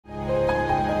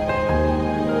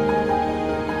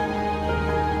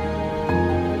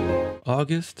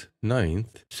August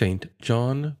 9th, Saint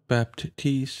John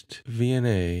Baptiste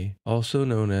Vianney, also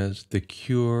known as the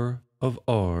Cure of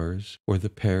Ars or the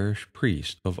Parish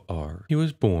Priest of Ars. He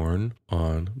was born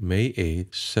on May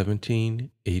 8th,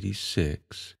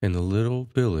 1786, in the little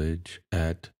village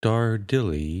at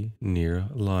Dardilly near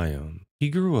Lyon.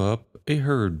 He grew up a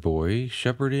herd boy,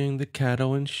 shepherding the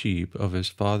cattle and sheep of his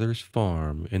father's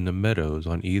farm in the meadows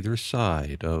on either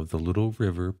side of the little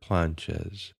river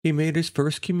Planches. He made his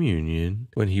first communion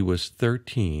when he was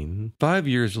 13. 5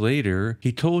 years later,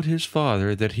 he told his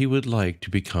father that he would like to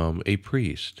become a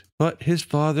priest. But his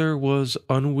father was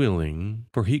unwilling,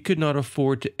 for he could not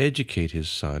afford to educate his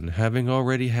son, having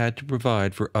already had to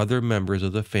provide for other members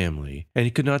of the family, and he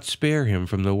could not spare him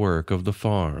from the work of the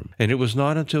farm. And it was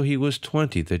not until he was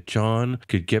 20 that John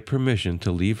could get permission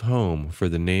to leave home for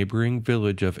the neighboring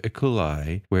village of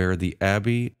Écully, where the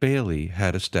Abbey Bailey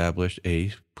had established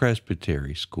a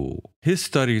presbytery school. His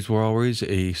studies were always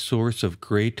a source of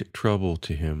great trouble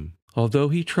to him. Although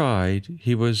he tried,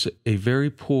 he was a very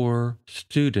poor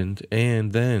student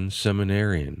and then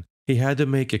seminarian. He had to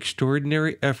make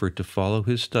extraordinary effort to follow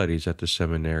his studies at the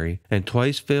seminary, and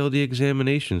twice failed the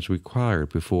examinations required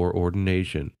before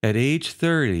ordination. At age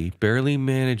 30, barely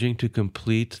managing to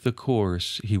complete the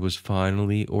course, he was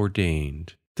finally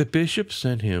ordained. The bishop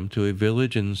sent him to a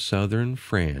village in southern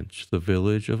France, the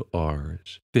village of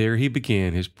Ars. There he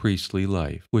began his priestly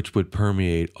life, which would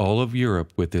permeate all of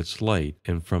Europe with its light,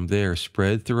 and from there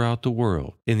spread throughout the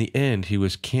world. In the end, he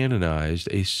was canonized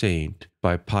a saint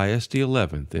by Pius XI in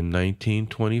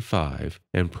 1925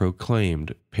 and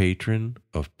proclaimed patron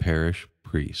of parish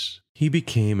priests. He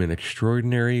became an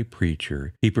extraordinary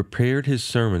preacher. He prepared his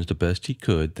sermons the best he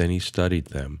could, then he studied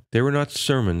them. They were not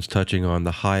sermons touching on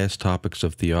the highest topics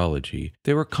of theology.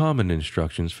 They were common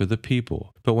instructions for the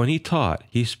people. But when he taught,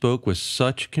 he spoke with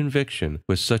such conviction,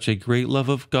 with such a great love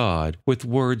of God, with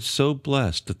words so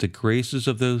blessed that the graces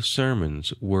of those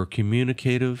sermons were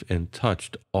communicative and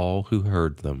touched all who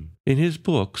heard them. In his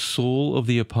book, Soul of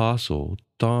the Apostle,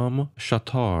 Dom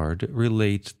Chattard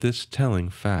relates this telling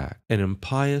fact. An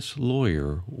impious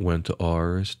lawyer went to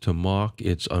Ars to mock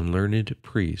its unlearned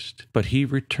priest, but he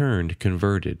returned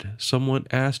converted. Someone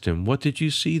asked him, "What did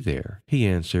you see there?" He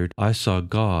answered, "I saw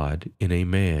God in a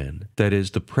man." That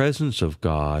is, the presence of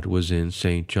God was in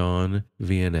St. John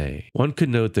Vianney. One could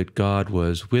note that God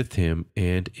was with him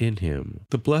and in him.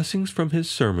 The blessings from his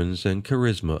sermons and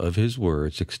charisma of his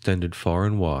words extended far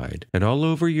and wide, and all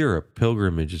over Europe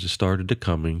pilgrimages started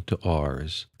to coming to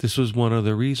Ars. This was one of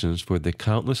the reasons for the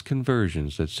countless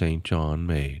conversions that St. John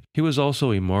made. He was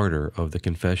also a martyr of the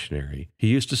confessionary. He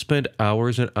used to spend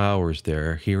hours and hours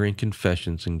there hearing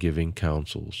confessions and giving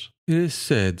counsels. It is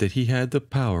said that he had the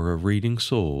power of reading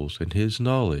souls, and his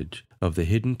knowledge of the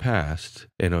hidden past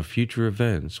and of future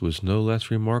events was no less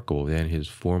remarkable than his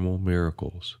formal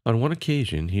miracles. On one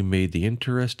occasion, he made the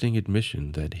interesting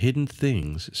admission that hidden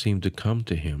things seemed to come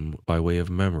to him by way of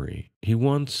memory. He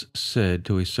once said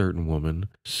to a certain woman,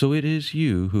 "So it is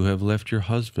you who have left your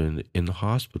husband in the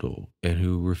hospital and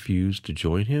who refused to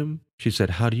join him?" She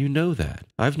said, "How do you know that?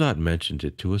 I've not mentioned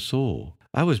it to a soul."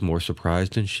 "I was more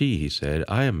surprised than she," he said.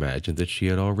 "I imagined that she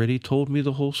had already told me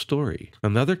the whole story."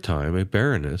 Another time, a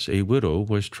baroness, a widow,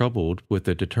 was troubled with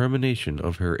the determination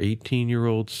of her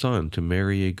 18-year-old son to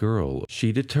marry a girl.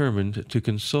 She determined to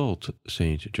consult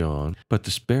St. John, but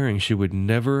despairing she would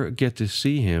never get to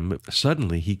see him,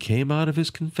 suddenly he came out of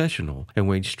his confessional and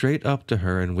went straight up to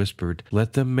her and whispered,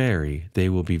 "Let them marry, they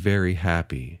will be very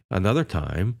happy." Another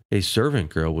time, a servant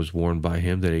girl was warned by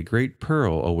him that a great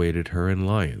pearl awaited her in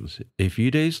Lyons. A few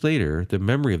days later, the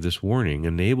memory of this warning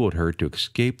enabled her to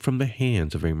escape from the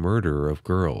hands of a murderer of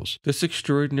girls. This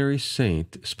extraordinary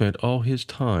saint spent all his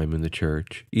time in the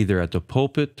church, either at the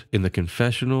pulpit, in the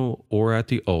confessional, or at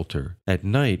the altar. At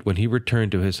night, when he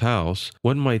returned to his house,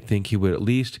 one might think he would at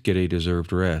least get a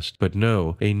deserved rest. But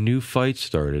no, a new fight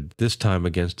started, this time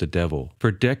against the devil.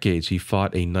 For decades he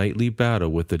fought a nightly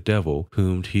battle with the devil,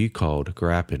 whom he called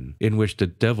Grappin, in which the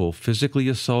devil physically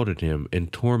assaulted him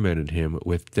and tormented him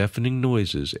with deafening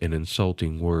noises and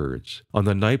insulting words. On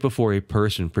the night before a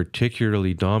person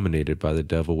particularly dominated by the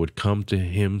devil would come to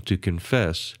him to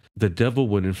confess, the devil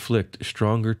would inflict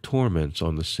stronger torments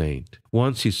on the saint.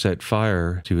 Once he set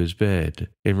fire to his bed.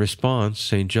 In response,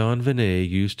 St. John Vianney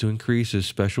used to increase his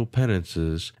special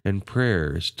penances and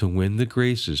prayers to win the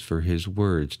graces for his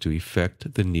words to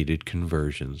effect the needed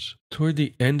conversions. Toward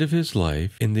the end of his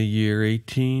life, in the year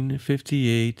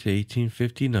 1858 to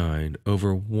 1859,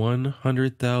 over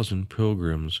 100,000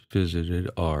 pilgrims visited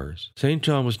Ars. St.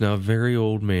 John was now a very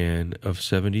old man of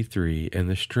 73, and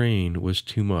the strain was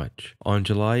too much. On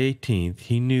July 18th,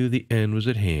 he knew the end was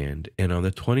at hand, and on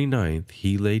the 29th,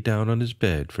 he lay down on his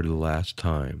bed for the last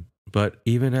time. But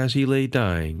even as he lay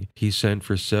dying, he sent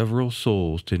for several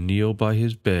souls to kneel by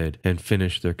his bed and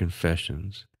finish their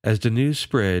confessions. As the news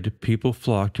spread, people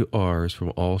flocked to Ars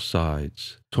from all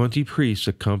sides. 20 priests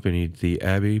accompanied the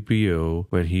Abbé Biot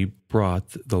when he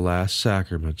brought the last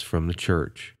sacraments from the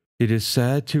church. "It is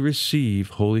sad to receive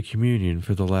Holy Communion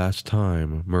for the last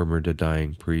time," murmured the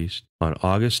dying priest. On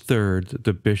August 3rd,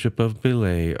 the Bishop of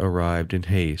Belley arrived in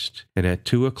haste, and at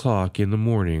 2 o'clock in the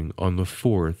morning on the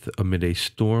 4th, amid a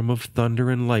storm of thunder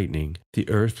and lightning, the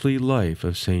earthly life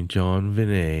of St. John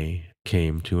Vianney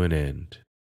came to an end.